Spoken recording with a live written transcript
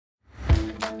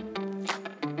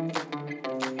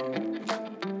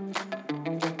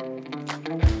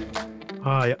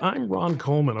Hi, I'm Ron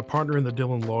Coleman, a partner in the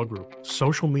Dillon Law Group,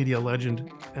 social media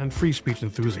legend, and free speech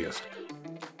enthusiast.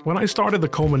 When I started the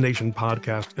Coleman Nation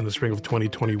podcast in the spring of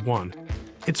 2021,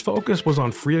 its focus was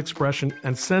on free expression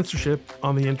and censorship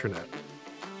on the internet.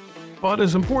 But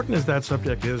as important as that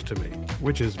subject is to me,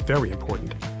 which is very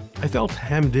important, I felt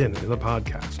hemmed in the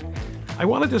podcast. I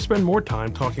wanted to spend more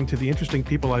time talking to the interesting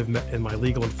people I've met in my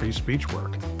legal and free speech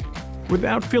work,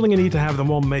 without feeling a need to have them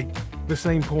all make the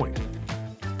same point.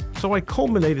 So I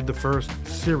culminated the first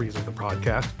series of the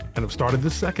podcast and have started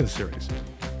the second series.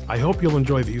 I hope you'll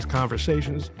enjoy these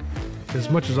conversations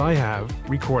as much as I have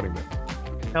recording them.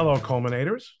 Hello,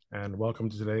 culminators, and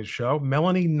welcome to today's show.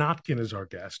 Melanie Notkin is our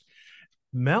guest.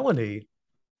 Melanie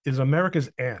is America's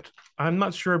aunt. I'm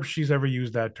not sure if she's ever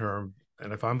used that term,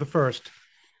 and if I'm the first,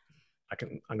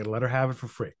 I'm going to let her have it for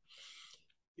free.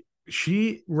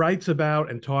 She writes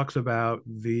about and talks about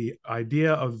the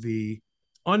idea of the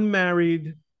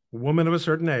unmarried woman of a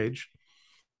certain age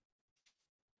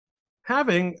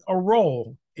having a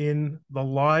role in the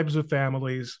lives of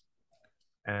families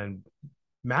and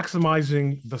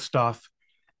maximizing the stuff.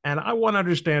 And I want to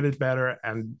understand it better.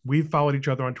 And we've followed each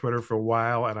other on Twitter for a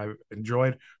while, and I've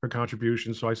enjoyed her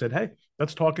contributions. So I said, hey,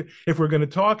 let's talk. If we're going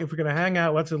to hang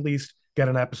out, let's at least get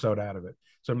an episode out of it.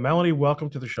 So Melanie, welcome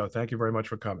to the show. Thank you very much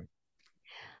for coming.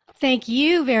 Thank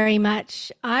you very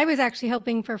much. I was actually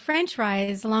hoping for French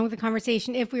fries along with the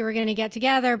conversation if we were going to get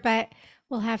together, but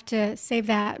we'll have to save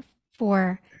that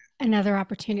for another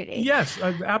opportunity. Yes,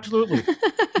 absolutely.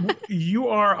 You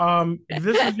are,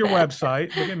 this is your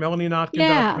website,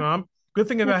 melanienotkin.com. Yeah, good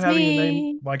thing about having a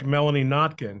name like Melanie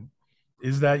Notkin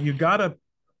is that you got a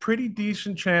pretty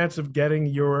decent chance of getting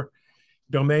your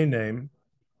domain name.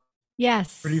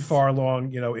 Yes. Pretty far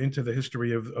along, into the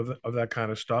history of that kind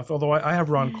of stuff. Although I have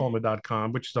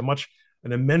roncoleman.com, which is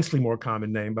an immensely more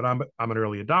common name, but I'm an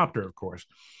early adopter, of course.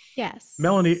 Yes.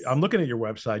 Melanie, I'm looking at your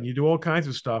website and you do all kinds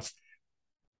of stuff.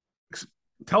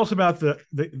 Tell us about the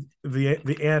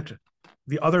aunt,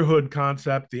 the otherhood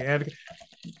concept, the aunt.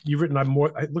 You've written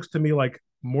it looks to me like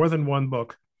more than one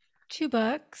book. 2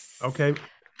 books. Okay.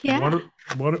 Yeah.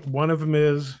 One of them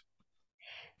is.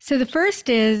 So the first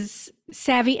is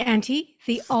Savvy Auntie,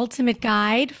 the ultimate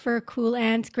guide for cool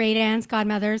aunts, great aunts,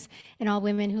 godmothers, and all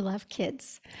women who love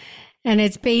kids. And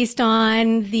it's based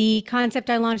on the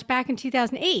concept I launched back in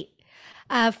 2008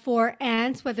 for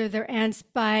aunts, whether they're aunts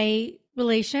by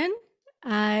relation,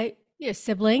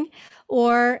 sibling,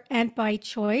 or aunt by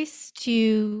choice,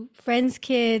 to friends'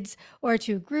 kids, or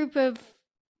to a group of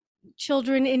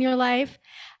children in your life.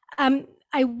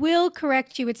 I will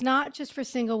correct you. It's not just for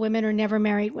single women or never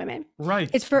married women. Right.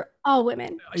 It's for all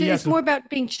women. Yes, it's more about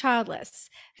being childless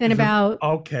than about.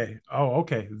 Okay. Oh,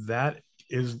 okay. That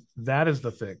is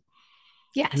the thing.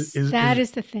 Yes, that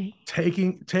is the thing.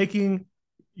 Taking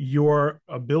your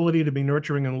ability to be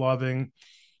nurturing and loving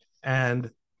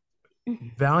and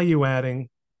value adding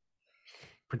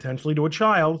potentially to a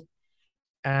child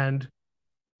and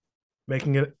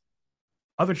making it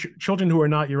other children who are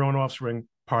not your own offspring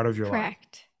part of your life.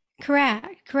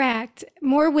 Correct.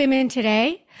 More women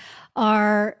today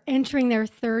are entering their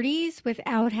 30s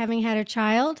without having had a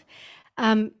child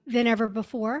than ever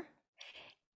before.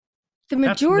 The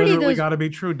majority of those got to be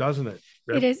true, doesn't it?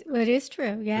 It is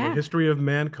true. Yeah. In the history of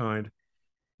mankind,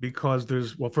 because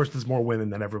there's more women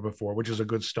than ever before, which is a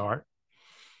good start.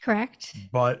 Correct.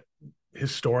 But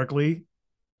historically,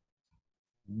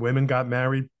 women got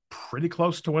married pretty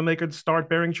close to when they could start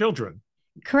bearing children.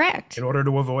 Correct. In order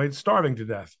to avoid starving to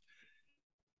death.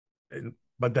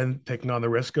 But then taking on the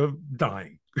risk of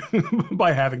dying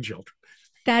by having children.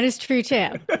 That is true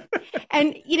too.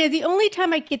 And, the only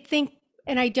time I could think,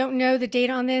 and I don't know the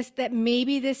data on this, that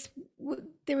maybe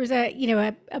there was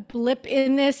a blip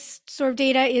in this sort of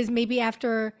data is maybe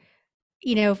after,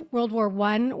 World War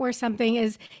I or something,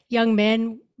 as young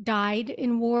men died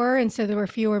in war. And so there were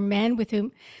fewer men with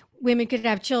whom women could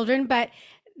have children. But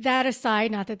that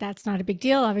aside, not that that's not a big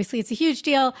deal. Obviously, it's a huge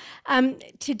deal.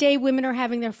 Today, women are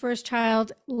having their first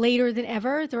child later than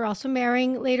ever. They're also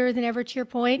marrying later than ever, to your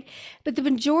point. But the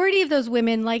majority of those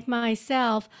women, like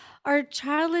myself, are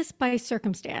childless by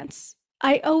circumstance.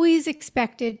 I always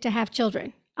expected to have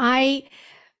children. I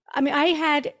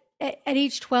had, at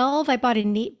age 12, I bought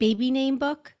a baby name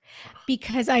book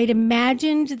because I had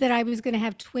imagined that I was going to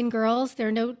have twin girls. There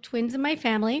are no twins in my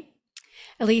family.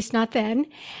 At least not then.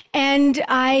 And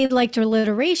I liked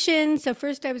alliteration. So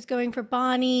first I was going for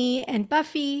Bonnie and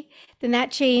Buffy. Then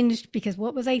that changed because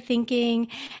what was I thinking?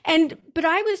 But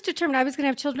I was determined I was going to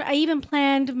have children. I even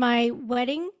planned my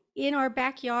wedding in our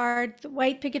backyard. The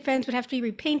white picket fence would have to be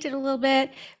repainted a little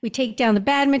bit. We take down the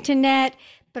badminton net,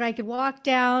 but I could walk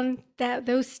down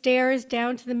those stairs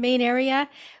down to the main area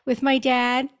with my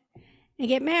dad and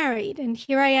get married. And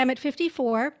here I am at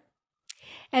 54.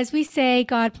 As we say,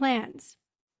 God plans.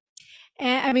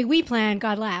 And, I mean, we plan,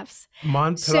 God laughs.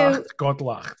 Man So tracht, Gott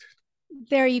lacht.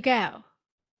 there you go.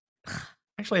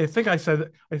 Actually, I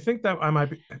think that I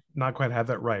might not quite have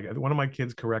that right. One of my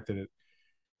kids corrected it.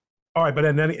 All right, but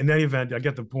in any event, I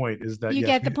get the point. Is that You yes,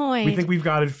 get the we point. think we've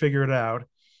got it figured out,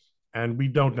 and we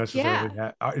don't necessarily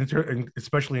Yeah. have,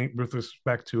 especially with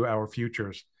respect to our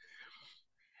futures.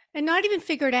 And not even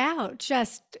figured out.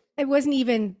 Just, it wasn't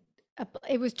even,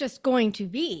 it was just going to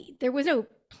be. There was no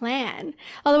plan.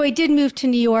 Although I did move to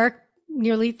New York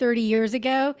nearly 30 years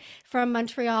ago from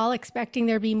Montreal, expecting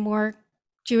there'd be more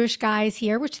Jewish guys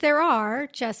here, which there are,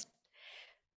 just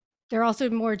there are also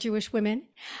more Jewish women.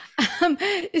 Um,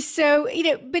 so,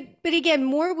 but again,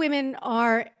 more women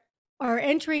are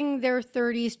entering their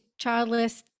 30s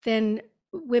childless than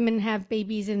women have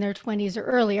babies in their 20s or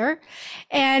earlier.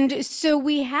 And so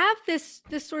we have this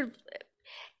sort of,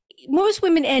 most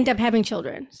women end up having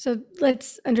children. So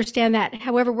let's understand that.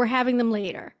 However, we're having them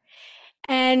later.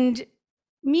 And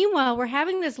meanwhile, we're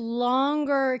having this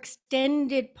longer,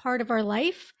 extended part of our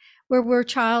life where we're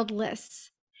childless.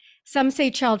 Some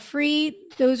say child free.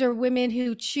 Those are women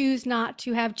who choose not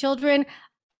to have children.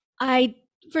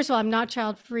 First of all, I'm not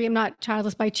child free. I'm not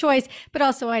childless by choice, but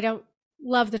also I don't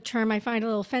love the term. I find it a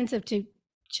little offensive to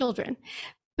children.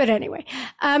 But anyway,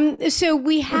 so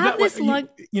we have this long.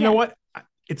 You know what?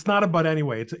 It's not about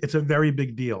anyway. It's a very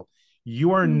big deal.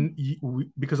 You are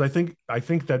because I think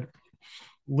that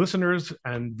listeners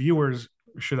and viewers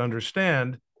should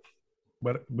understand,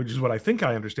 which is what I think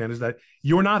I understand, is that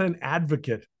you're not an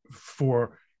advocate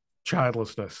for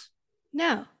childlessness.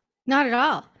 No, not at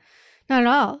all. Not at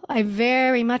all. I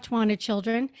very much wanted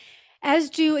children, as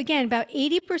do, again, about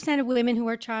 80% of women who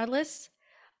are childless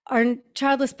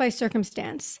by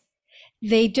circumstance.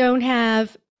 They don't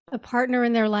have a partner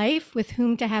in their life with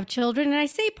whom to have children. And I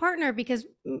say partner because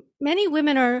many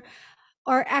women are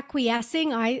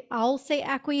acquiescing. I'll say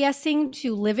acquiescing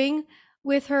to living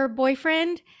with her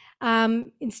boyfriend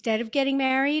instead of getting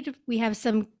married. We have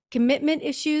some commitment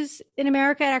issues in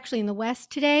America, actually in the West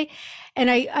today.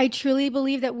 And I truly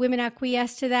believe that women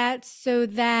acquiesce to that so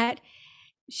that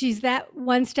she's that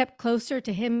one step closer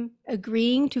to him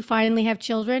agreeing to finally have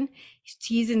children.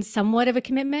 He's in somewhat of a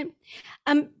commitment.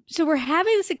 So we're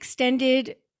having this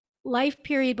extended life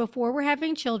period before we're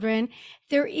having children.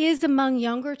 There is among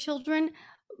younger children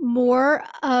more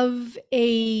of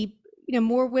a,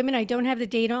 more women. I don't have the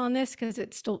data on this because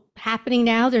it's still happening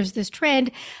now. There's this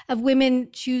trend of women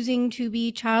choosing to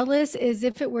be childless as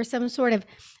if it were some sort of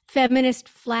feminist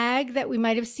flag that we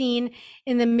might have seen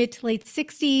in the mid to late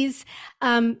 60s,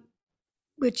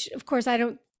 which of course I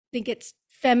don't think it's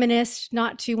feminist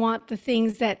not to want the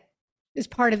things that is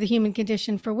part of the human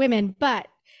condition for women. But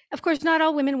of course, not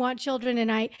all women want children.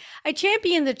 And I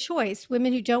champion the choice.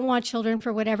 Women who don't want children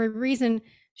for whatever reason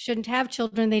shouldn't have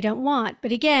children they don't want.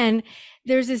 But again,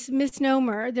 there's this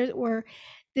misnomer or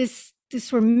this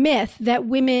sort of myth that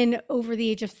women over the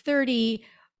age of 30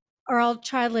 are all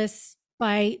childless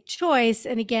by choice.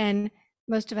 And again,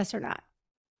 most of us are not.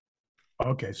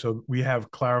 Okay, so we have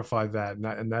clarified that,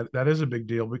 and that is a big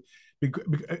deal.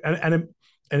 And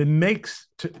it makes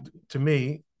to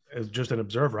me, as just an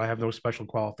observer, I have no special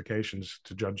qualifications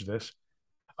to judge this,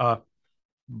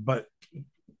 but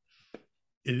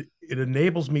it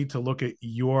enables me to look at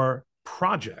your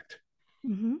project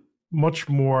much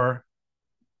more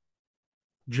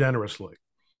generously,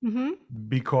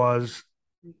 because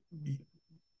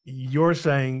you're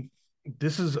saying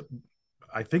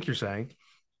I think you're saying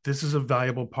this is a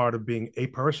valuable part of being a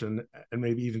person and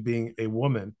maybe even being a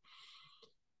woman.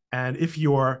 And if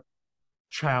you're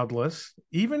childless,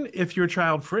 even if you're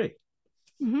child-free,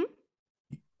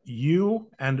 you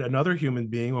and another human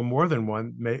being, or more than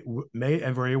one, may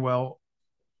and very well,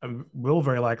 will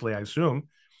very likely, I assume,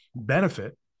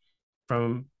 benefit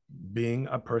from being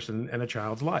a person in a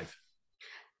child's life.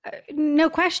 No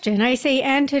question. I say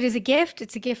Anthood is a gift.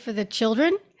 It's a gift for the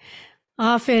children.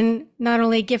 Often not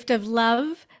only a gift of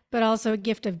love, but also a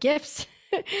gift of gifts.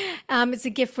 It's a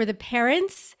gift for the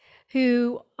parents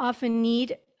who often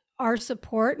need our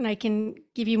support, and I can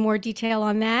give you more detail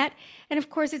on that. And of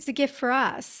course, it's a gift for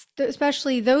us,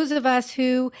 especially those of us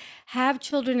who have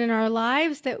children in our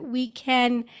lives that we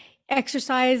can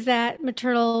exercise that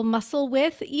maternal muscle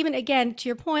with. Even again, to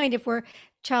your point, if we're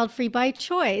child-free by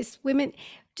choice, women,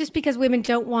 just because women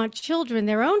don't want children,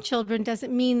 their own children,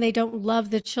 doesn't mean they don't love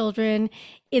the children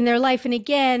in their life. And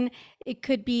again, it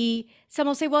could be, some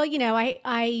will say, well,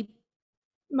 I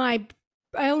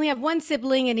only have one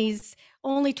sibling and he's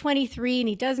only 23 and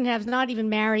he doesn't have, not even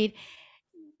married.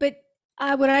 But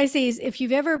what I say is, if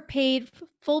you've ever paid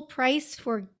full price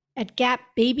for at Gap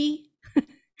Baby,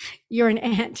 you're an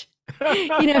aunt.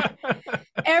 You know,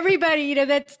 everybody, you know,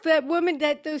 that's that woman,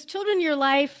 that those children in your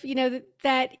life, you know,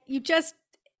 that you just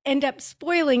end up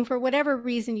spoiling for whatever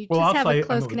reason you Well, just I'll have tell a you, I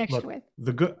close mean, connection look, with.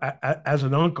 the good as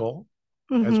an uncle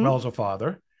as Mm-hmm. well as a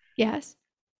father, Yes.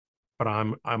 but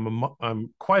I'm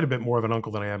quite a bit more of an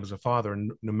uncle than I am as a father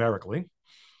numerically.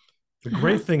 The Uh-huh.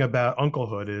 great thing about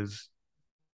unclehood is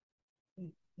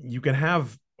you can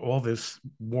have all this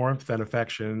warmth and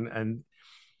affection, and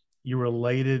you're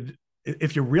related.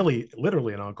 If you're really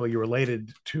literally an uncle, you're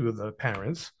related to the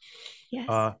parents. Yes.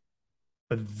 Uh,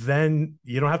 but then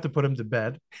you don't have to put them to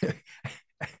bed.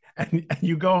 And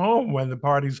you go home when the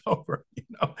party's over, you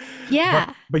know. But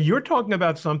Yeah. you're talking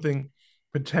about something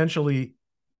potentially,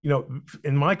 you know,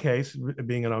 in my case,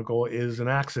 being an uncle is an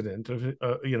accident of,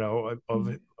 you know,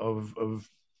 of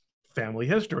family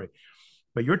history.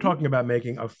 But you're talking about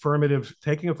taking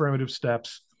affirmative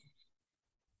steps,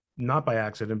 not by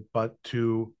accident, but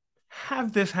to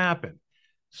have this happen.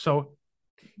 So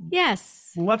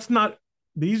Yes. let's not,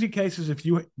 the easy case is if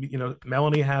you know,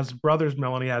 Melanie has brothers,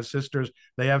 Melanie has sisters,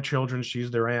 they have children, she's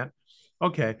their aunt.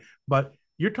 Okay. But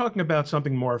you're talking about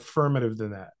something more affirmative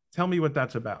than that. Tell me what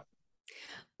that's about.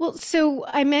 Well, so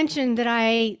I mentioned that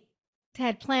I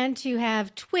had planned to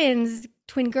have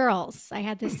twin girls. I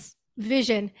had this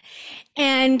vision.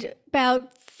 And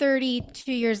about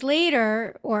 32 years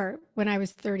later, or when I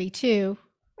was 32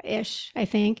 ish, I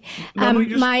think, No, let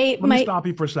me my, stop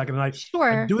you for a second. And I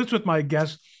sure. do this with my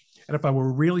guests. And if I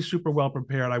were really super well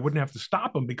prepared, I wouldn't have to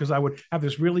stop them because I would have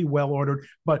this really well ordered.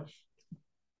 But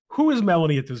who is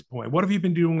Melanie at this point? What have you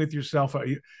been doing with yourself?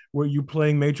 Were you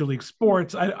playing major league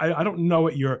sports? I don't know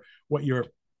what your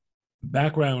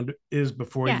background is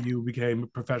before Yeah. you became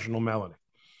professional Melanie.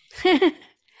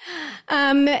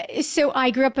 um, so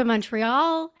I grew up in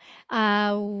Montreal,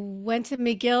 went to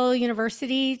McGill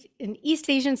University in East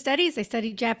Asian Studies. I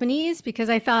studied Japanese because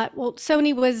I thought, well,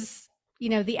 Sony was, you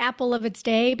know, the apple of its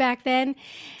day back then,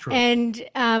 True.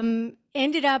 and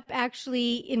ended up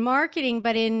actually in marketing,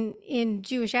 but in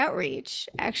Jewish outreach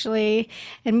actually,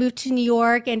 and moved to New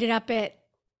York. Ended up at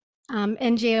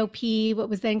NJOP, what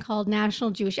was then called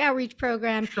National Jewish Outreach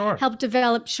Program, Sure. helped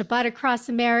develop Shabbat Across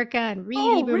America and Read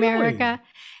Oh, Hebrew really? America.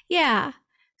 Yeah.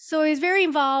 So I was very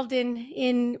involved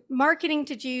in marketing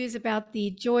to Jews about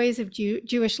the joys of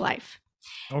Jewish life.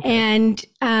 Okay. And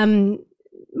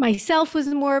myself was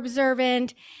more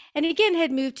observant. And again,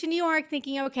 had moved to New York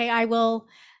thinking, okay, I will,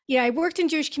 you know, I worked in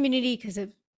Jewish community because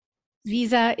of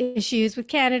visa issues with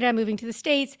Canada, moving to the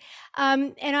States.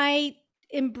 And I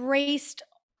embraced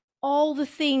all the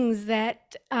things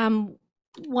that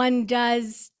one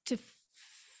does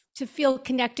to feel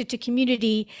connected to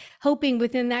community, hoping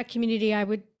within that community I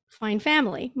would find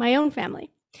family, my own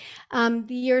family. The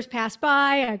years passed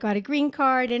by. I got a green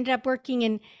card. Ended up working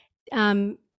in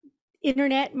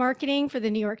internet marketing for the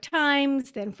New York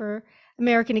Times, then for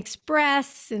American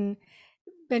Express, and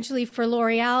eventually for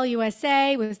L'Oreal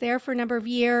USA. Was there for a number of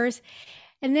years,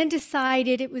 and then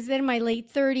decided, it was then in my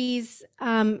late 30s,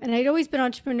 and I'd always been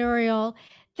entrepreneurial,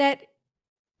 that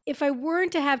if I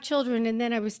weren't to have children, and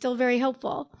then I was still very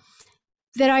hopeful,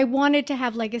 that I wanted to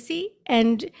have legacy,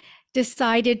 and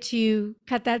decided to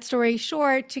cut that story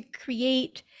short to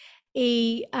create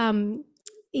a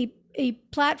a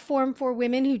platform for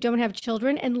women who don't have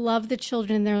children and love the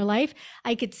children in their life.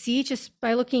 I could see just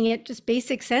by looking at just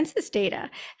basic census data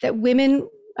that women,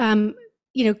 you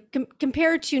know,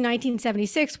 compared to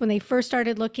 1976, when they first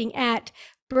started looking at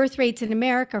birth rates in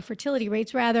America, fertility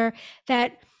rates rather,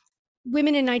 that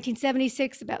women in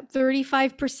 1976, about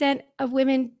 35% of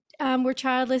women were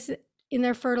childless in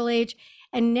their fertile age.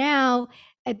 And now,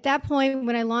 at that point,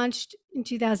 when I launched in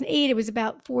 2008, it was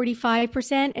about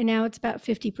 45%, and now it's about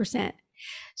 50%.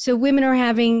 So women are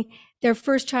having their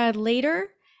first child later,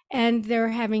 and they're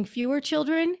having fewer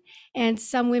children. And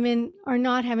some women are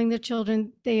not having the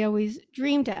children they always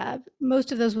dreamed of.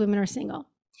 Most of those women are single.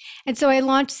 And so I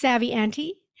launched Savvy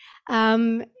Auntie.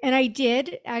 And I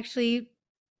did actually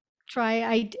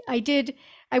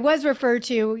I was referred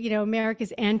to, you know,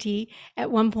 America's auntie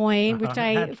at one point, which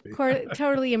I of course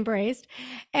totally embraced.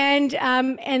 And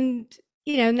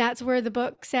you know, and that's where the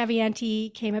book Savvy Auntie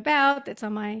came about. That's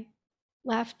on my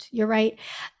left, you're right.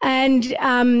 And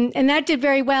that did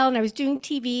very well. And I was doing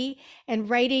TV and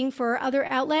writing for other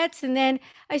outlets. And then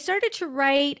I started to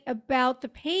write about the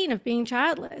pain of being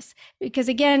childless, because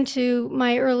again, to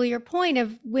my earlier point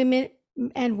of women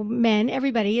and men,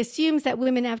 everybody assumes that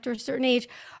women after a certain age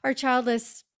are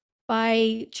childless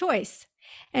by choice.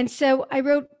 And so I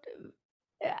wrote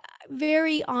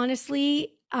very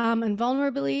honestly, and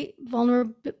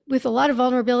with a lot of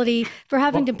vulnerability for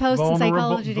Huffington Post and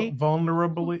Psychology Today.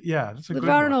 Vulnerably. Yeah, that's a good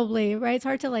one. Vulnerably, right? It's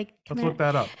hard to like. Let's look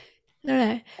that up.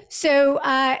 No. So,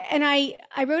 and I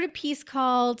wrote a piece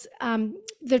called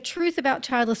 "The Truth About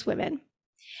Childless Women,"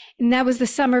 and that was the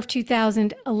summer of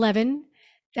 2011.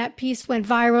 That piece went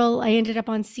viral. I ended up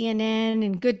on CNN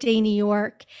and Good Day New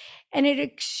York, and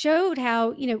it showed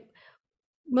how,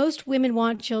 most women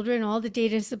want children, all the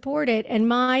data support it, and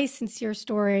my sincere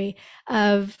story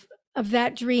of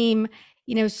that dream,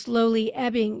 slowly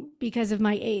ebbing because of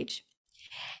my age.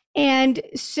 And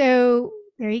so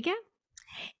there you go.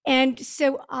 And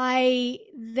so I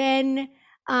then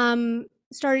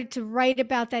started to write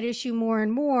about that issue more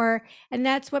and more. And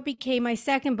that's what became my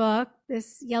second book,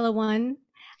 this yellow one,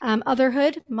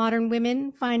 Otherhood, Modern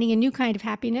Women Finding a New Kind of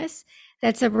Happiness.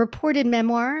 That's a reported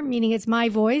memoir, meaning it's my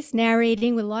voice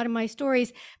narrating with a lot of my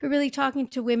stories, but really talking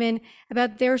to women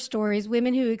about their stories,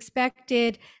 women who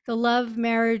expected the love,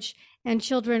 marriage, and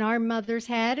children our mothers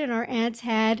had and our aunts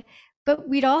had, but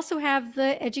we'd also have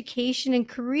the education and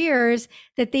careers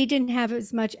that they didn't have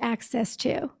as much access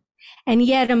to. And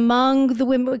yet among the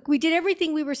women, we did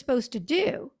everything we were supposed to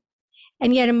do.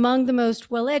 And yet among the most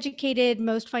well-educated,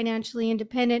 most financially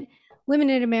independent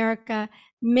women in America,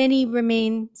 many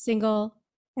remain single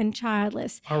and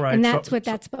childless. All right. And that's what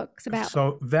that book's about.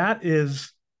 So that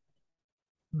is,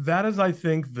 I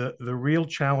think, the real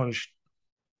challenge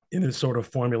in this sort of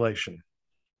formulation.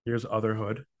 Here's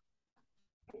Otherhood.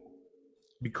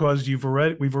 Because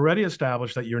we've already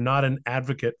established that you're not an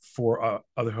advocate for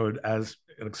Otherhood as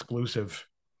an exclusive.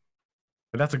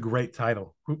 But that's a great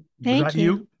title. Thank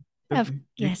you.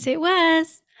 Yes, it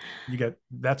was.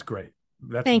 That's great.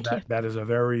 Thank you. That is a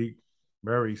very,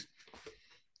 very,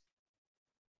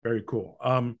 very cool.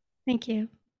 Thank you.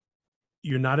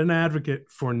 You're not an advocate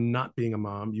for not being a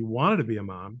mom. You wanted to be a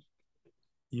mom.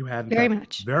 You had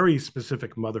very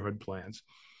specific motherhood plans.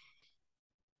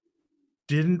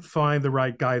 Didn't find the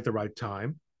right guy at the right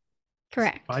time.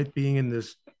 Correct. Despite being in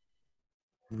this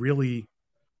really,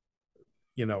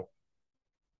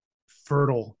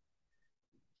 fertile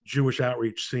Jewish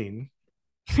outreach scene.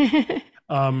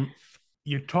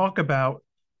 You talk about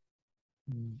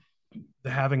the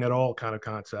having it all kind of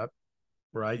concept,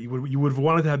 right? You would have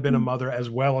wanted to have been a mother as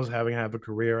well as have a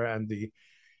career and the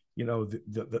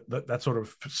that sort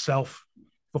of self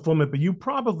fulfillment. But you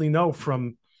probably know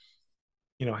from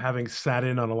having sat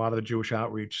in on a lot of the Jewish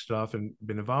outreach stuff and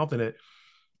been involved in it,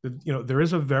 there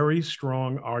is a very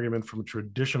strong argument from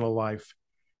traditional life,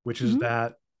 which is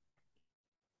that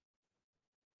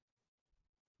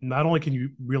not only can you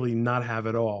really not have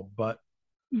it all, but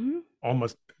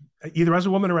almost either as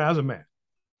a woman or as a man,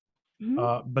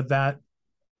 but that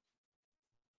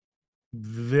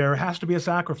there has to be a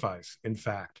sacrifice. In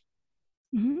fact,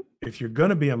 if you're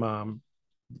going to be a mom,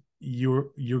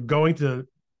 you're going to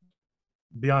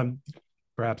be on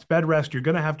perhaps bed rest. You're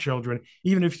going to have children,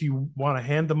 even if you want to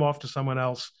hand them off to someone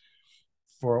else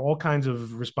for all kinds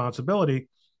of responsibility.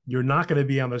 You're not going to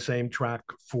be on the same track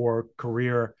for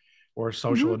career or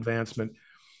social advancement.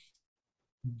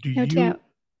 Do you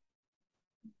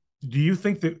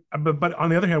think that? But on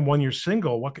the other hand, when you're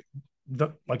single,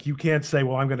 you can't say,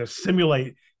 "Well, I'm going to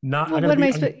simulate not." Well, what am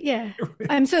I supposed? Yeah,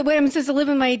 I'm supposed to live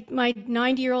with my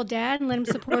 90-year-old dad and let him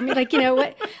support me. What? I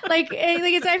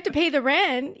have to pay the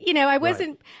rent. I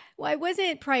wasn't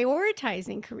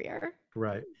prioritizing career.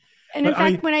 Right. And in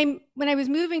fact, when I was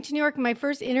moving to New York, my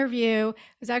first interview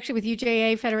was actually with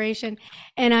UJA Federation,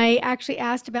 and I actually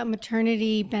asked about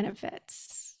maternity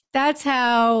benefits. That's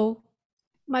how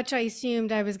much I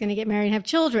assumed I was going to get married and have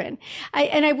children.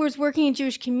 I was working in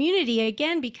Jewish community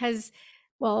again because,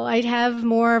 well, I'd have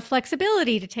more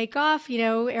flexibility to take off,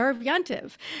 Erev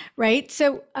Yontiv, right?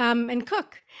 So and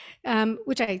cook,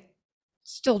 which I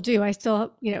still do. I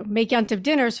still make Yontiv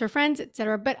dinners for friends,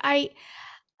 etc. But I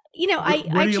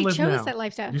actually chose that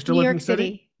lifestyle. You still New live York in the city?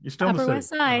 City, You're still in the Upper city? West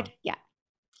Side, yeah.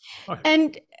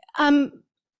 Okay.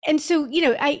 And so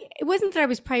it wasn't that I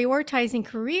was prioritizing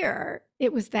career.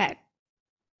 It was that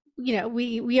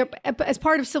we are, as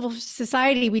part of civil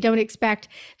society, we don't expect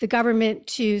the government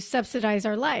to subsidize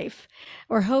our life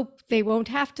or hope they won't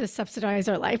have to subsidize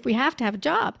our life. We have to have a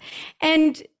job,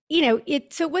 and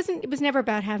it was never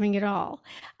about having it all.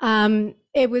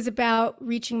 It was about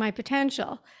reaching my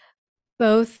potential,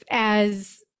 both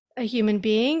as a human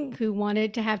being who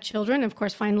wanted to have children, of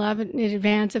course, find love in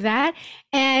advance of that,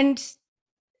 and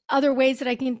other ways that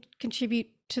I can contribute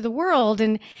to the world.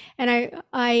 And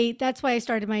I that's why I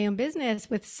started my own business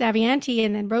with Savianti,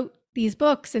 and then wrote these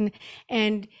books and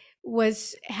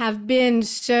have been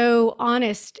so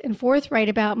honest and forthright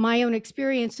about my own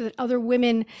experience so that other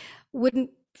women wouldn't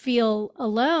feel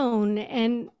alone.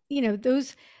 And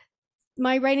those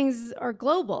my writings are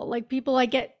global. Like I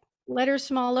get letters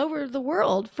from all over the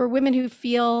world for women who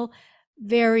feel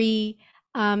very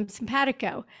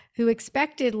simpatico, who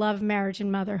expected love, marriage,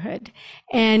 and motherhood.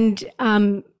 And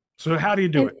so how do you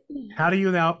do it? How do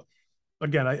you now?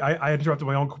 Again, I interrupted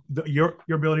your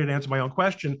ability to answer my own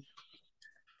question.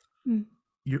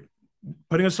 You're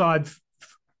putting aside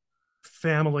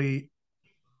family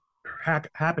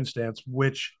happenstance,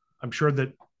 which I'm sure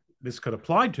that this could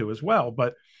apply to as well.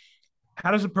 But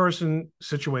how does a person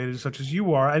situated such as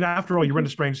you are, and after all, you're in a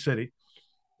strange city,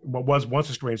 what was once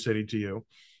a strange city to you.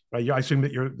 I assume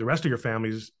that the rest of your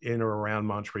family's in or around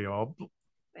Montreal.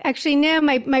 Actually, no,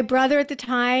 my brother at the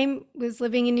time was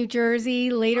living in New Jersey,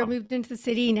 later moved into the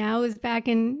city, now is back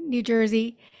in New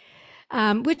Jersey.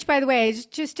 Which, by the way,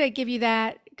 just to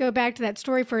go back to that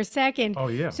story for a second. Oh,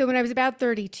 yeah. So when I was about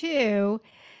 32,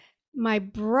 my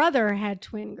brother had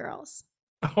twin girls.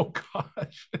 Oh,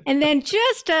 gosh. And then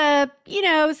just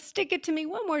stick it to me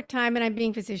one more time, and I'm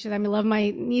being facetious. I love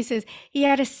my nieces. He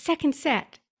had a second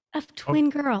set of twin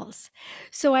girls.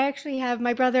 So I actually have,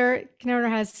 my brother, Kenner,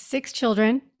 has 6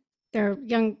 children. They're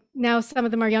young now. Some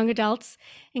of them are young adults,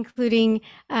 including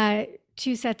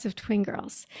 2 sets of twin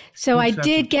girls. So I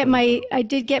did get my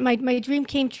dream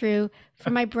came true for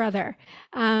my brother.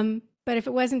 But if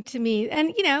it wasn't to me,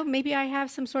 and maybe I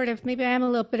have maybe I am a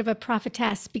little bit of a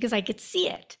prophetess because I could see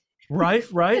it. Right.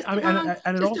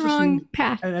 And it also seems,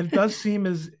 and it does seem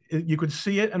as you could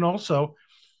see it, and also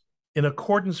in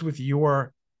accordance with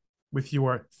your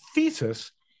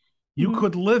thesis, you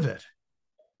could live it.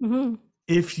 Mm-hmm.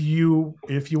 If you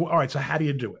all right. So how do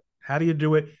you do it? How do you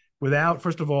do it without,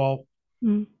 first of all,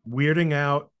 weirding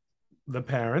out the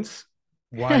parents?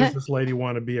 Why does this lady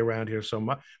want to be around here so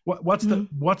much? What's the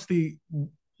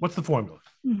formula?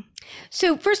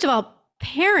 So first of all,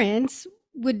 parents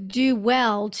would do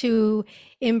well to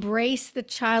embrace the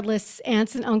childless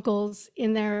aunts and uncles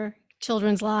in their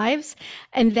children's lives.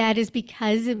 And that is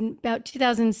because in about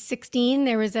 2016,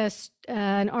 there was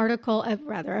an article,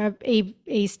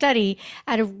 a study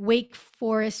out of Wake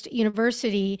Forest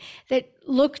University that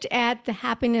looked at the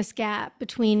happiness gap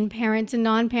between parents and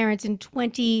non-parents in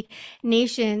 20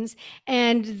 nations.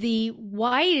 And the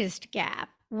widest gap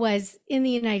was in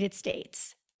the United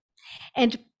States.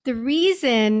 And the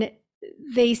reason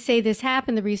they say this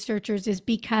happened, the researchers, is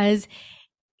because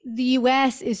the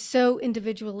US is so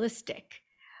individualistic.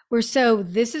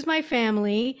 This is my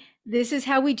family, this is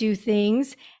how we do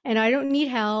things, and I don't need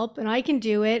help, and I can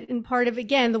do it. And part of,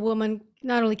 again, the woman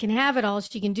not only can have it all,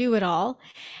 she can do it all.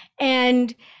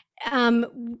 And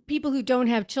people who don't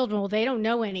have children, well, they don't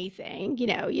know anything. You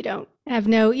don't have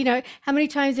how many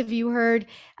times have you heard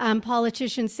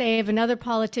politicians say of another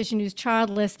politician who's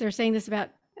childless, they're saying this about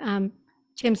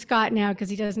Tim Scott now because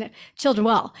he doesn't have children.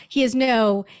 Well, he has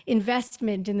no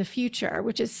investment in the future,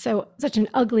 which is such an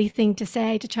ugly thing to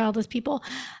say to childless people.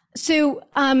 So,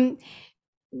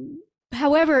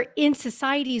 however, in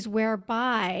societies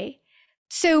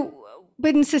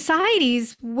but in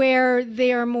societies where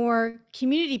they are more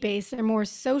community-based, they're more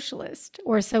socialist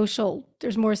or social,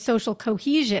 there's more social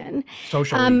cohesion.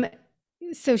 Social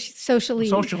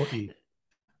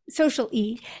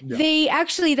E. Yeah. The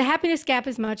happiness gap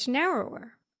is much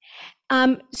narrower.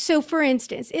 So for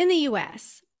instance, in the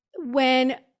US,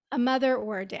 when a mother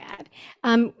or a dad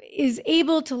is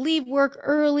able to leave work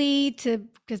early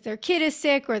because their kid is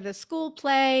sick or the school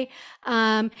play,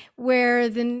 where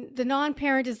the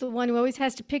non-parent is the one who always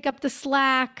has to pick up the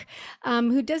slack,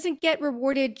 who doesn't get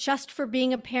rewarded just for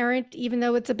being a parent, even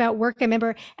though it's about work. I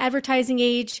remember Advertising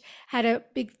Age had a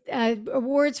big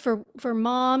awards for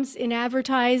moms in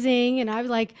advertising, and I was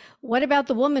like, what about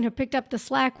the woman who picked up the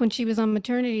slack when she was on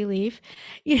maternity leave?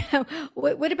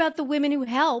 What about the women who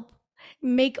help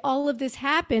make all of this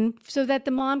happen so that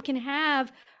the mom can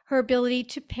have her ability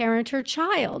to parent her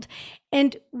child?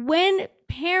 And when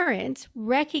parents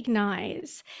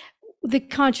recognize the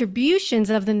contributions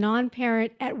of the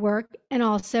non-parent at work and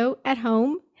also at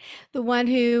home, the one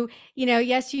who,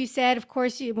 yes, you said, of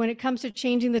course, when it comes to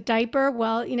changing the diaper,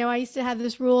 well, I used to have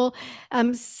this rule,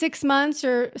 6 months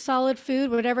or solid food,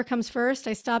 whatever comes first.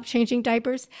 I stopped changing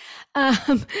diapers,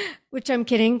 which I'm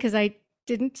kidding because I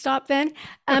didn't stop then.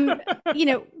 That's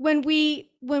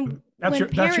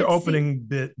your opening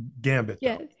gambit.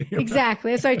 Yeah,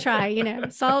 exactly. That's what I try,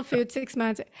 solid food, 6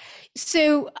 months.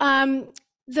 So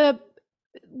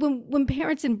when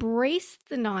parents embrace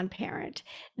the non-parent,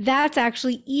 that's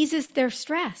actually eases their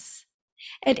stress.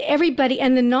 And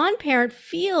the non-parent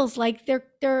feels like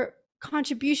they're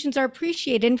contributions are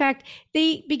appreciated. In fact,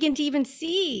 they begin to even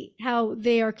see how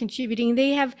they are contributing.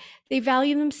 They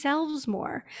value themselves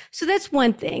more. So that's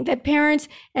one thing that parents,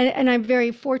 and I'm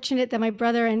very fortunate that my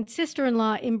brother and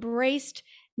sister-in-law embraced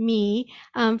me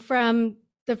from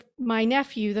my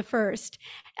nephew, the first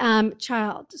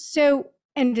child. So,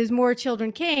 and as more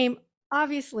children came,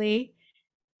 obviously,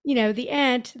 the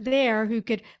aunt there who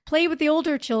could play with the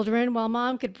older children while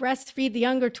mom could breastfeed the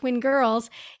younger twin girls,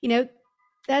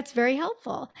 that's very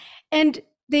helpful. And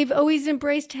they've always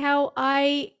embraced how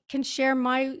I can share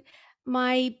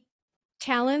my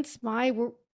talents, my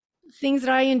things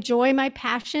that I enjoy, my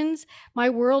passions, my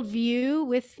worldview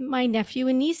with my nephew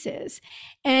and nieces.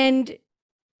 And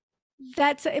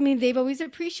they've always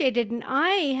appreciated, and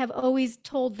I have always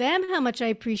told them how much I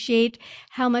appreciate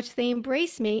how much they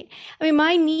embrace me.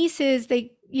 My nieces,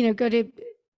 they, go to,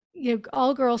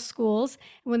 all girls schools.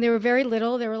 And when they were very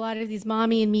little, there were a lot of these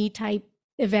mommy and me type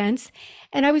events.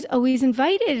 And I was always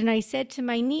invited. And I said to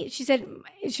my niece, she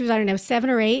was, I don't know, 7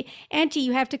 or 8, Auntie,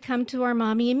 you have to come to our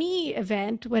mommy and me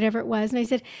event, whatever it was. And I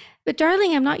said, but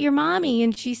darling, I'm not your mommy.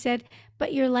 And she said,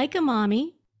 but you're like a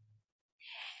mommy.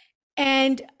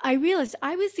 And I realized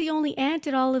I was the only aunt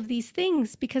at all of these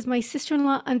things because my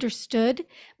sister-in-law understood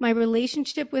my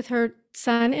relationship with her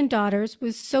son and daughters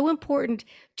was so important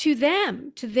to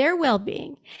them, to their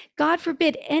well-being. God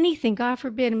forbid, a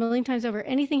million times over,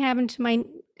 anything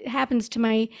happens to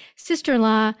my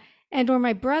sister-in-law and or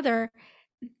my brother,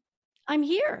 I'm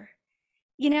here,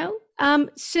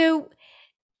 so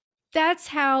that's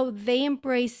how they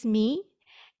embrace me.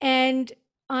 And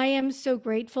I am so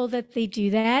grateful that they do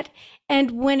that.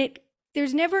 And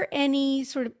there's never any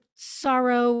sort of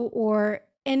sorrow or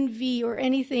envy or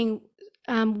anything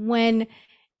when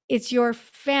it's your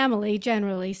family,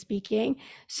 generally speaking.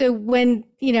 So when,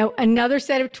 another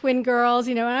set of twin girls,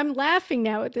 and I'm laughing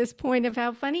now at this point of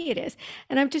how funny it is.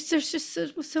 And there's just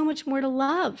so much more to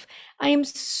love. I am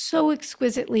so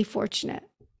exquisitely fortunate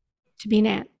to be an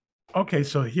aunt. Okay,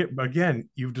 so here again,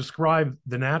 you've described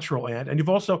the natural aunt, and you've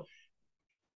also,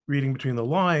 reading between the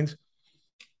lines,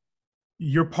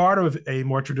 you're part of a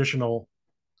more traditional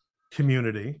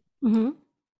community,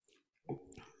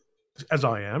 as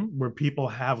I am, where people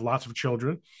have lots of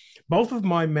children. Both of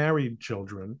my married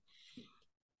children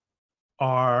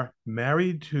are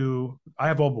married to, I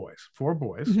have all boys, 4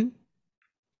 boys,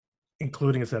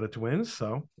 including a set of twins.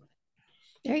 So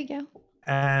there you go.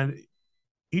 And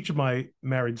each of my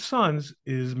married sons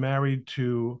is married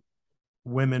to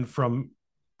women from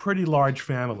pretty large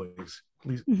families, at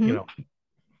least,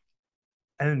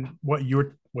 and what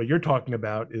you're talking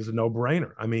about is a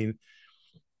no-brainer.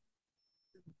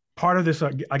 Part of this,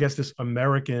 I guess, this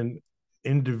American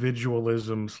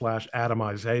individualism /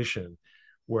 atomization,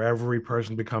 where every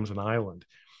person becomes an island.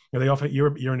 They often,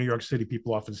 you're in New York City,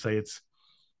 people often say it's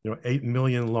 8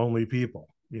 million lonely people.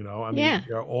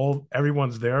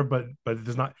 Everyone's there, but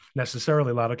there's not necessarily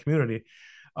a lot of community.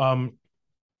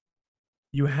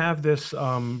 You have this,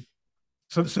 so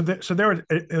there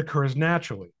it occurs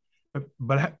naturally.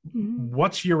 But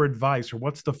what's your advice, or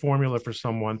what's the formula for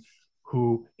someone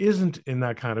who isn't in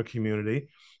that kind of community?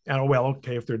 And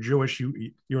okay, if they're Jewish,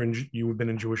 you've been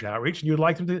in Jewish outreach, and you'd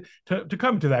like them to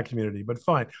come to that community. But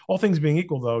fine, all things being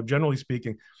equal, though, generally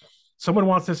speaking, someone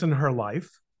wants this in her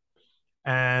life,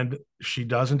 and she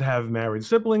doesn't have married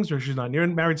siblings, or she's not near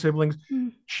married siblings.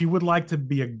 She would like to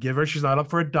be a giver. She's not up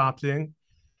for adopting.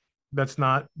 That's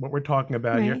not what we're talking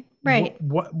about here. Right.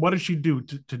 What does she do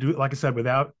to do it, like I said,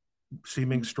 without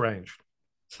seeming strange?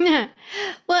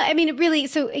 Well, really,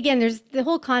 so again, there's the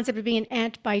whole concept of being an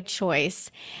aunt by choice.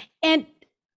 And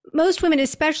most women,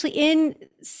 especially in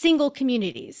single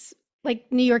communities,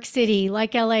 like New York City,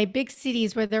 like LA, big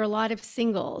cities where there are a lot of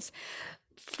singles,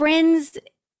 friends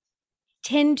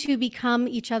tend to become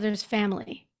each other's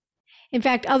family. In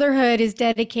fact, Otherhood is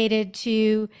dedicated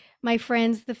to my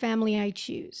friends, the family I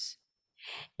choose.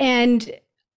 And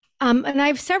I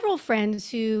have several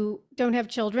friends who don't have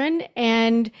children,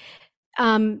 and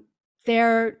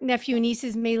their nephew and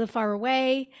nieces may live far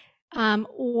away,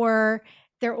 or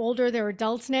they're older, they're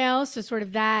adults now. So sort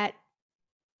of that,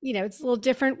 it's a little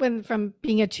different from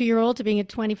being a 2-year-old to being a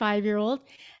 25-year-old.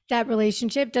 That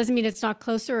relationship doesn't mean it's not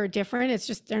closer or different. It's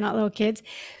just they're not little kids.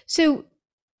 So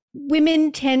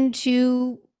women tend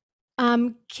to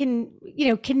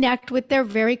connect with their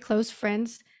very close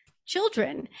friends'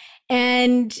 children,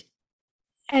 and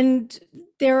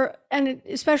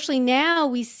especially now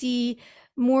we see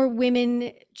more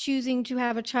women choosing to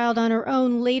have a child on her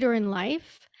own later in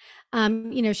life.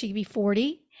 She could be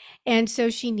 40, and so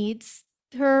she needs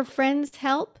her friends'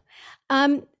 help.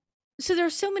 so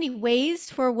there's so many ways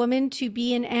for a woman to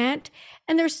be an aunt,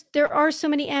 and there are so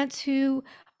many aunts who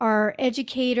are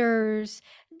educators,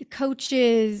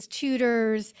 coaches,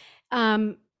 tutors,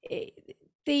 um, eh,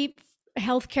 they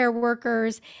healthcare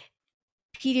workers,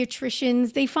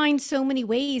 pediatricians. They find so many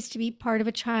ways to be part of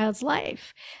a child's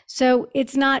life. So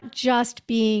it's not just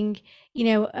being,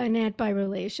 an aunt by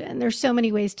relation. There's so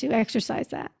many ways to exercise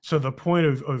that. So the point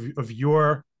of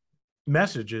your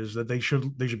message is that they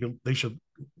should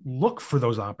look for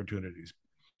those opportunities,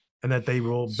 and that they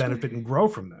will Sure. benefit and grow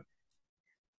from them.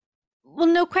 Well,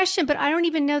 no question, but I don't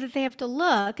even know that they have to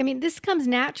look. I mean, this comes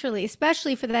naturally,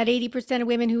 especially for that 80% of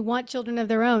women who want children of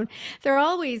their own. They're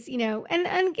always, and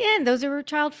again, those are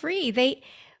child free.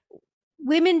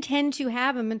 Women tend to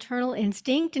have a maternal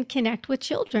instinct and connect with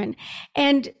children.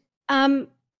 And, Are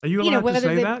you allowed to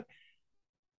say that?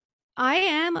 I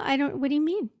am. I don't, what do you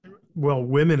mean? Well,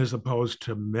 women as opposed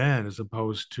to men,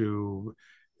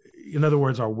 in other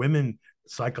words, are women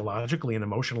psychologically and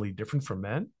emotionally different from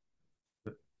men?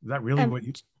 Is that really what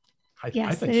you?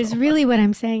 Yes, I think it is so. really what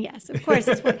I'm saying. Yes, of course.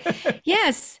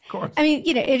 Yes. Of course. I mean,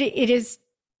 it is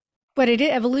what it is,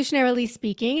 evolutionarily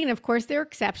speaking. And of course, there are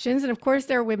exceptions. And of course,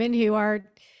 there are women who are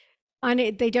on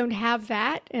it, they don't have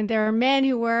that. And there are men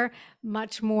who are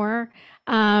much more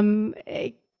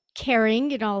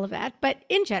caring and all of that. But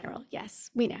in general,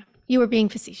 yes, we know. You were being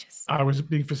facetious. I was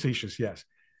being facetious, yes.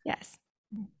 Yes.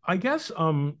 I guess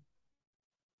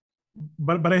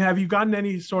but have you gotten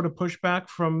any sort of pushback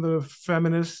from the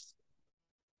feminist,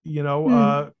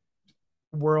 world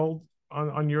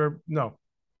on your no?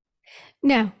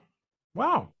 No.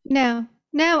 Wow. No.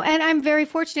 And I'm very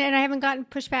fortunate, and I haven't gotten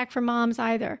pushback from moms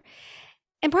either.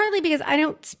 And partly because I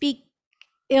don't speak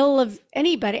ill of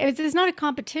anybody. It's not a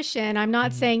competition. I'm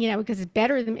not saying, because it's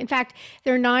better than, in fact,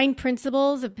 there are 9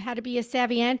 principles of how to be a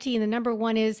savvy auntie. And the number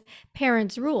 1 is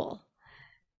parents rule.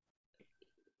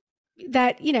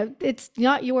 That, it's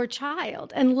not your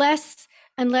child unless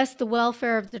the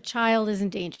welfare of the child is in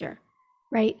danger.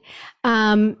 Right.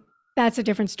 That's a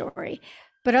different story.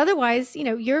 But otherwise,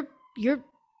 you're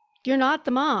not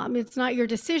the mom. It's not your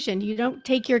decision. You don't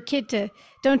take their kid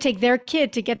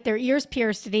to get their ears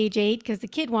pierced at age 8 because the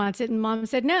kid wants it and mom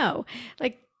said no.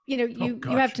 Like, you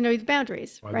have to know the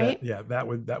boundaries, well, right? That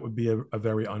would be a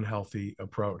very unhealthy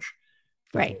approach.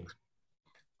 Right.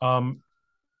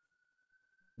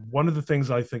 One of the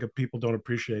things I think people don't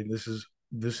appreciate, and this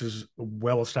is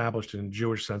well established in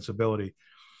Jewish sensibility,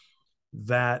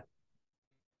 that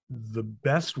the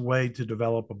best way to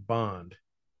develop a bond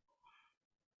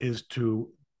is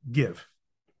to give.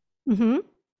 Mm-hmm.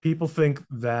 People think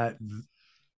that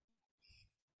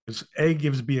if A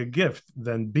gives B a gift,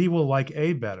 then B will like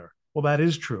A better. Well, that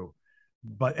is true,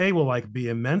 but A will like B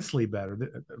immensely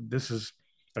better. This is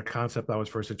a concept I was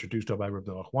first introduced to by Reb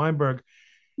Noach Weinberg.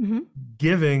 Mm-hmm.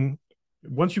 Giving,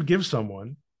 once you give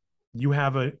someone, you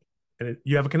have a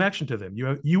connection to them.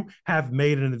 You have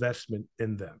made an investment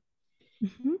in them.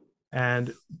 Mm-hmm.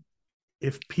 And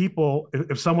if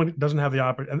someone doesn't have the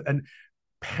opportunity, and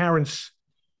parents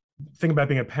think about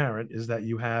being a parent is that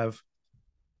you have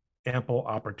ample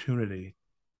opportunity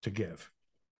to give.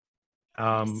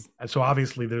 Yes. And so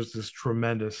obviously there's this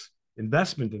tremendous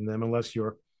investment in them unless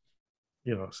you're,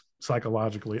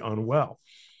 psychologically unwell.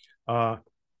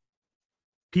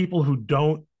 People who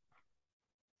don't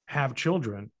have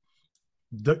children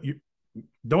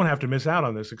don't have to miss out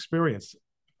on this experience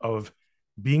of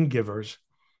being givers,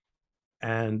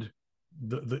 and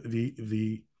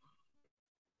the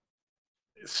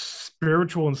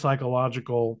spiritual and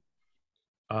psychological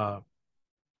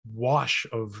wash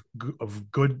of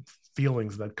good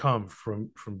feelings that come from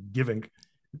giving,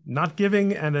 not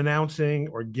giving and announcing,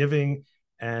 or giving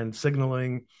and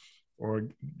signaling, or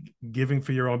giving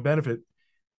for your own benefit.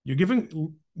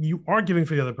 You are giving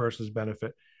for the other person's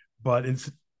benefit, but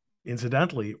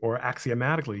incidentally or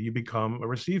axiomatically, you become a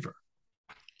receiver.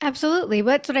 Absolutely.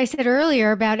 That's what I said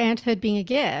earlier about aunthood being a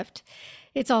gift.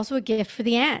 It's also a gift for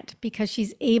the aunt because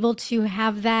she's able to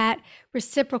have that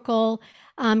reciprocal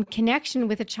connection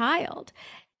with a child,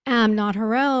 not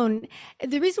her own.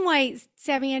 The reason why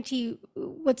Savvy Auntie,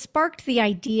 what sparked the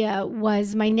idea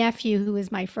was my nephew, who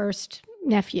was my first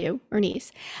nephew or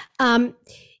niece.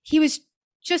 He was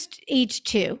just age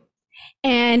 2.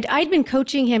 And I'd been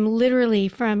coaching him literally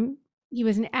from he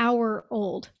was an hour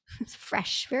old.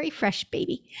 Fresh, very fresh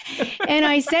baby. And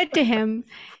I said to him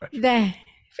that,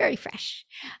 very fresh.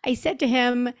 I said to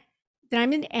him that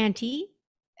I'm an auntie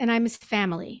and I'm his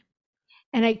family.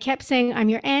 And I kept saying, I'm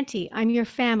your auntie, I'm your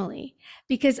family,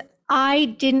 because I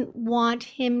didn't want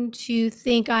him to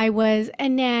think I was a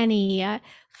nanny, a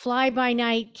fly by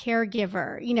night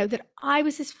caregiver, that I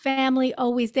was his family,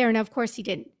 always there. And of course he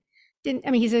didn't,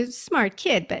 I mean, he's a smart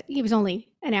kid, but he was only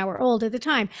an hour old at the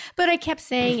time, but I kept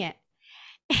saying it.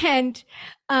 And,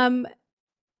 and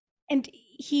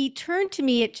he turned to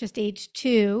me at just age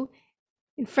 2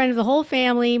 in front of the whole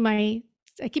family.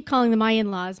 I keep calling them my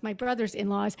in-laws, my brother's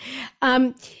in-laws.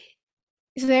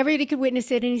 So that everybody could witness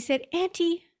it. And he said,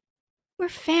 "Auntie, we're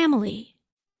family."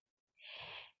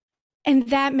 And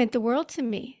that meant the world to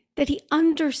me, that he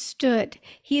understood.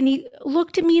 He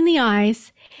looked at me in the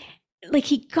eyes like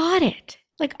he got it.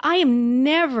 Like, I am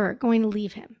never going to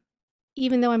leave him,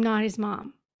 even though I'm not his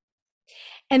mom.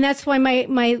 And that's why my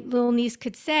little niece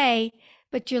could say,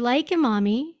 "But you're like him,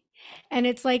 Mommy." And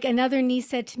it's like another niece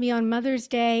said to me on Mother's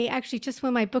Day, actually, just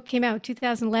when my book came out,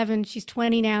 2011, she's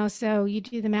 20 now. So you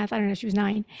do the math. I don't know, she was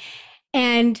 9.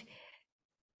 And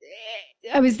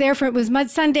I was there it was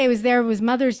Sunday. I was there, it was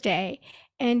Mother's Day.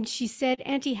 And she said,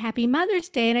 "Auntie, happy Mother's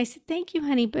Day." And I said, "Thank you,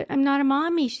 honey, but I'm not a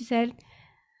mommy." She said,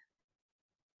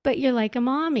 "But you're like a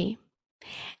mommy."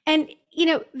 And,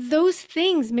 those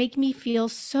things make me feel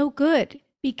so good,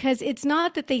 because it's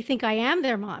not that they think I am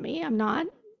their mommy. I'm not.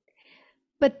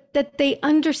 But that they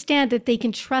understand that they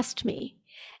can trust me,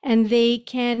 and they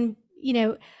can,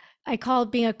 I call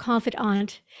it being a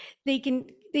confidant. They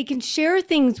can share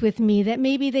things with me that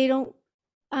maybe they don't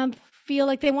feel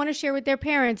like they want to share with their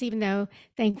parents, even though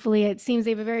thankfully it seems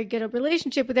they have a very good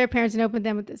relationship with their parents and open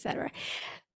them with, etc.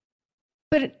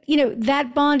 But,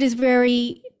 that bond is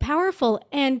very powerful.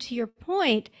 And to your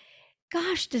point,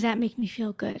 gosh, does that make me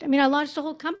feel good? I mean, I launched a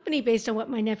whole company based on what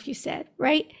my nephew said,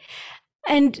 right?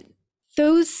 And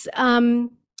those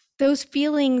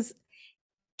feelings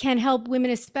can help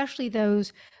women, especially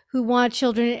those who want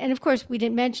children. And of course, we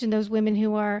didn't mention those women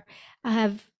who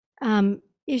have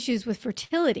issues with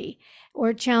fertility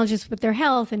or challenges with their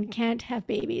health and can't have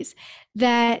babies,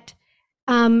 that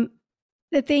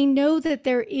they know that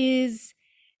there is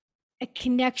a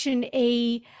connection,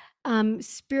 a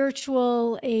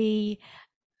spiritual, a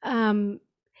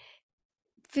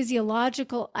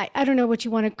physiological, I don't know what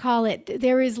you want to call it.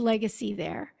 There is legacy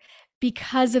there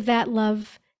because of that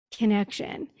love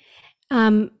connection.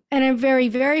 And I'm very,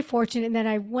 very fortunate in that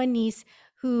I have one niece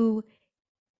who,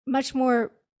 much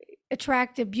more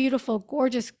attractive, beautiful,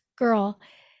 gorgeous girl,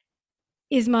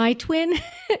 is my twin.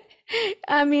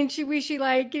 I mean, she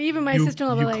like, even my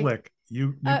sister-in-law, you like, click,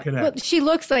 you connect. Well, she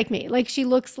looks like me. Like, she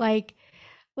looks like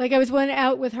I was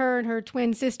out with her and her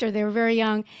twin sister. They were very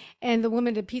young, and the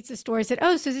woman at the pizza store said,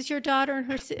 "Oh, so is this your daughter and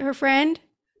her friend?"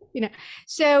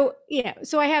 So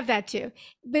I have that too.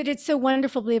 But it's so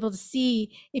wonderful to be able to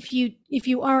see, if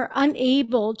you are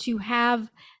unable to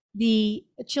have the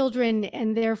children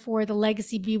and therefore the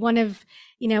legacy be one of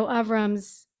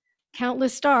Avram's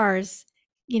countless stars,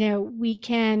 we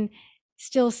can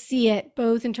still see it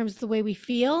both in terms of the way we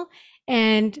feel,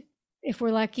 and if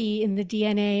we're lucky, in the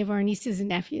DNA of our nieces and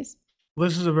nephews.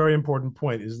 This is a very important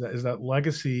point, is that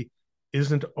legacy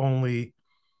isn't only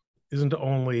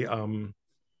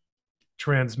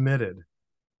transmitted,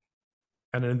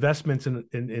 and investments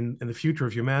in the future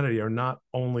of humanity are not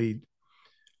only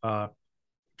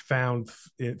found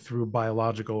through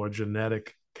biological or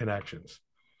genetic connections.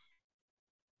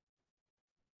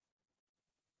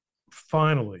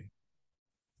 Finally,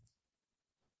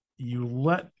 you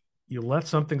let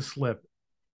something slip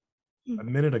a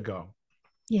minute ago.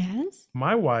 Yes.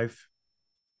 My wife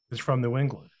is from New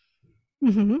England.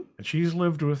 Mm-hmm. And she's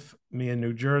lived with me in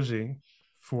New Jersey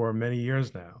for many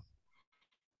years now.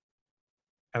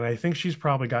 And I think she's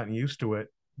probably gotten used to it,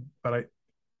 but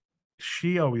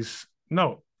she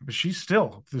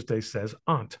still to this day says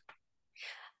aunt.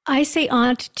 I say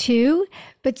aunt too,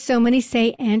 but so many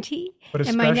say auntie. But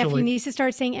and my nephew needs to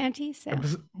start saying auntie. So.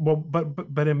 Well,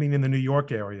 but I mean, in the New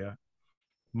York area,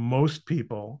 most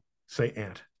people say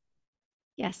aunt.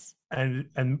 Yes.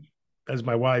 And as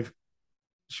my wife,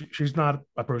 she's not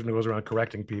a person who goes around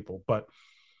correcting people, but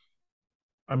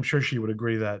I'm sure she would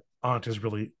agree that aunt is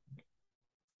really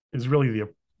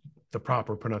the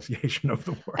proper pronunciation of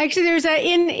the word. Actually, there's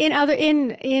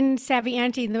in Savvy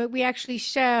Auntie, we actually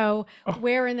show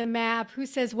where in the map, who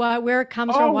says what, where it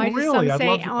comes from, why do some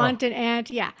say aunt and aunt.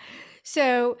 Yeah.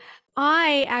 So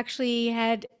I actually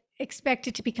had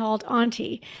expected to be called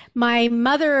auntie. My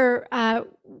mother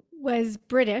was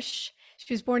British.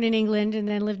 She was born in England and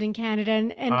then lived in Canada.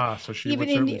 And so she even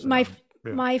in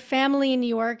my family in New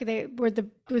York, they were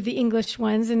the English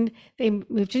ones, and they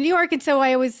moved to New York. And so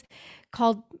I always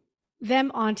called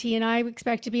them auntie, and I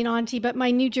expect to be an auntie, but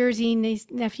my New Jersey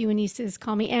nephew and nieces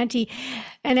call me auntie.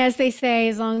 And as they say,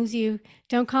 as long as you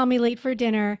don't call me late for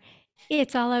dinner,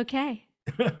 it's all okay.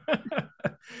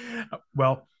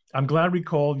 Well, I'm glad we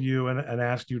called you and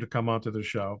asked you to come onto the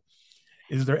show.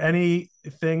 Is there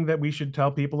anything that we should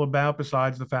tell people about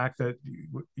besides the fact that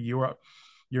your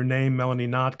name, Melanie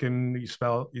Notkin, you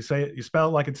spell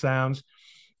it like it sounds,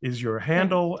 is your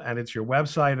handle, and it's your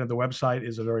website, and the website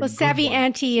is a very good Savvy one.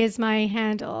 Auntie is my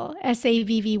handle.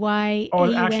 SAVVY.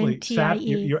 Oh, actually,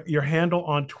 your handle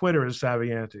on Twitter is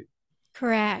Savvy Auntie.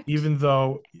 Correct. Even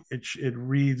though it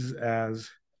reads as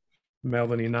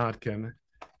Melanie Notkin.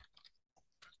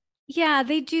 Yeah,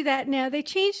 they do that now. They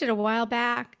changed it a while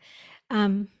back. But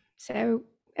on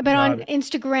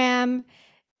Instagram,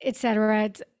 etc.,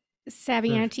 it's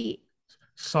Savvy Auntie.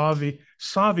 Savvy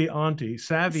Auntie,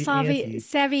 Savvy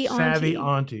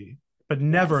Auntie, but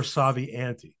never Savvy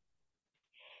Auntie.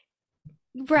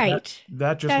 Right.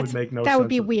 That just would make no sense. That would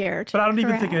be weird. But I don't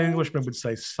even think an Englishman would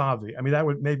say Savvy. I mean, that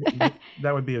would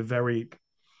be a very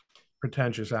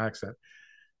pretentious accent.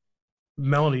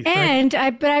 Melanie. And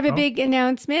I have a big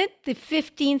announcement. The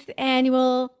 15th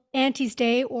annual Auntie's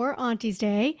Day or Auntie's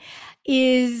Day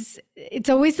it's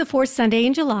always the fourth Sunday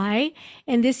in July.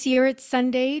 And this year it's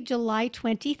Sunday, July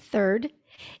 23rd.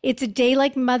 It's a day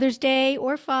like Mother's Day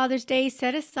or Father's Day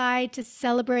set aside to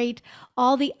celebrate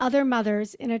all the other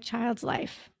mothers in a child's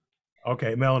life.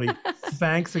 Okay, Melanie,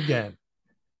 thanks again.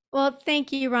 Well,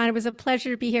 thank you, Ron. It was a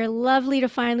pleasure to be here. Lovely to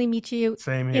finally meet you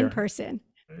in person.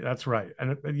 That's right.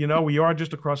 And we are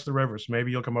just across the river, so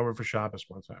maybe you'll come over for Shabbos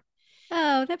one time.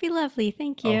 Oh, that'd be lovely.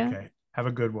 Thank you. Okay. Have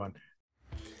a good one.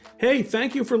 Hey,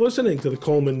 thank you for listening to the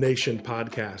Coleman Nation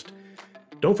podcast.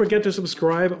 Don't forget to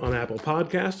subscribe on Apple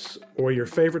Podcasts or your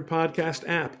favorite podcast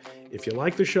app. If you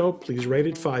like the show, please rate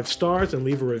it 5 stars and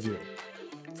leave a review.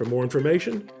 For more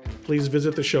information, please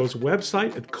visit the show's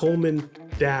website at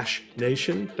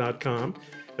coleman-nation.com.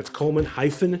 That's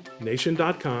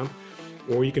coleman-nation.com.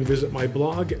 Or you can visit my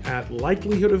blog at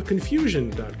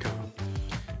likelihoodofconfusion.com.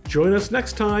 Join us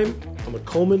next time on the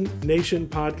Coleman Nation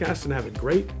podcast and have a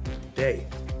great day.